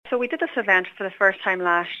So we did this event for the first time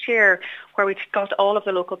last year where we got all of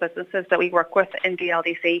the local businesses that we work with in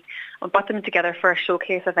DLDC and brought them together for a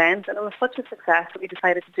showcase event, and it was such a success that we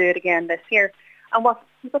decided to do it again this year. And what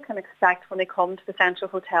people can expect when they come to the Central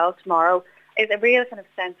Hotel tomorrow is a real kind of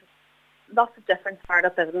sense of lots of different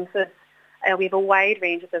startup businesses. We have a wide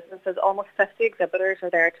range of businesses. Almost 50 exhibitors are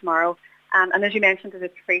there tomorrow. And as you mentioned,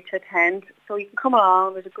 it's free to attend. So you can come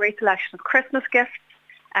along. There's a great selection of Christmas gifts.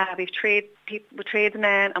 We've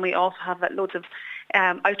tradesmen, and we also have loads of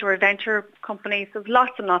outdoor adventure companies. So there's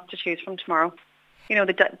lots and lots to choose from tomorrow. You know,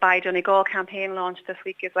 the Buy Donegal campaign launched this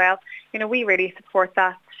week as well. You know, we really support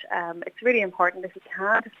that. It's really important if you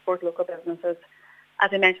can to support local businesses. As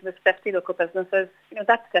I mentioned, there's 50 local businesses. You know,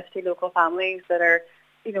 that's 50 local families that are,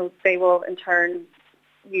 you know, they will in turn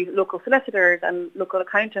use local solicitors and local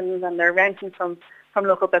accountants, and they're renting from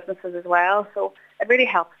local businesses as well. So it really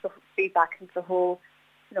helps to feed back into the whole,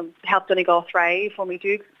 you know, help Donegal thrive when we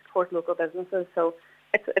do support local businesses. So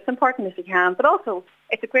it's important if you can, but also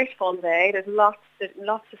it's a great fun day. There's lots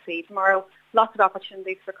to see tomorrow. Lots of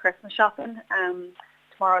opportunities for Christmas shopping.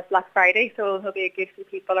 Tomorrow is Black Friday, so there'll be a good few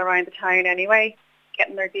people around the town anyway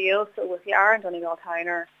getting their deals. So if you are in Donegal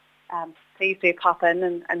Town, please do pop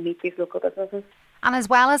in and meet these local businesses. And as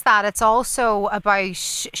well as that, it's also about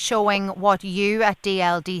showing what you at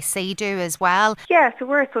DLDC do as well. Yeah, so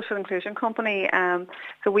we're a social inclusion company.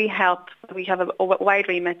 So we have a wide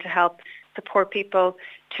remit to help support people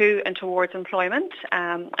to and towards employment.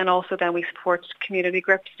 And also then we support community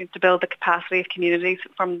groups to build the capacity of communities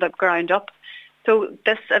from the ground up. So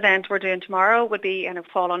this event we're doing tomorrow would be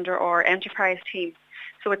fall under our enterprise team.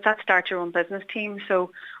 So it's that start your own business team.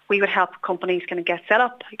 So we would help companies kind of get set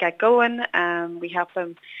up, get going. We help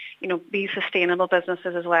them, you know, be sustainable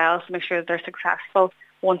businesses as well, so make sure that they're successful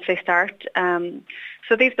once they start.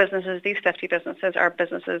 So these businesses, these 50 businesses, are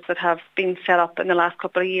businesses that have been set up in the last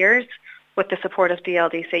couple of years with the support of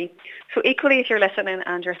DLDC. So equally, if you're listening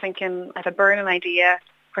and you're thinking, I have a burning idea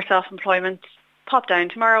for self-employment, pop down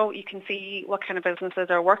tomorrow. You can see what kind of businesses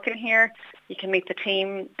are working here. You can meet the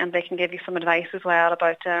team, and they can give you some advice as well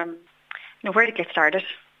about, you know, where to get started.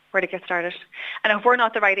 And if we're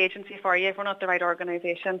not the right agency for you, if we're not the right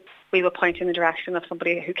organisation, we will point you in the direction of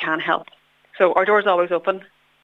somebody who can help. So our door's always open.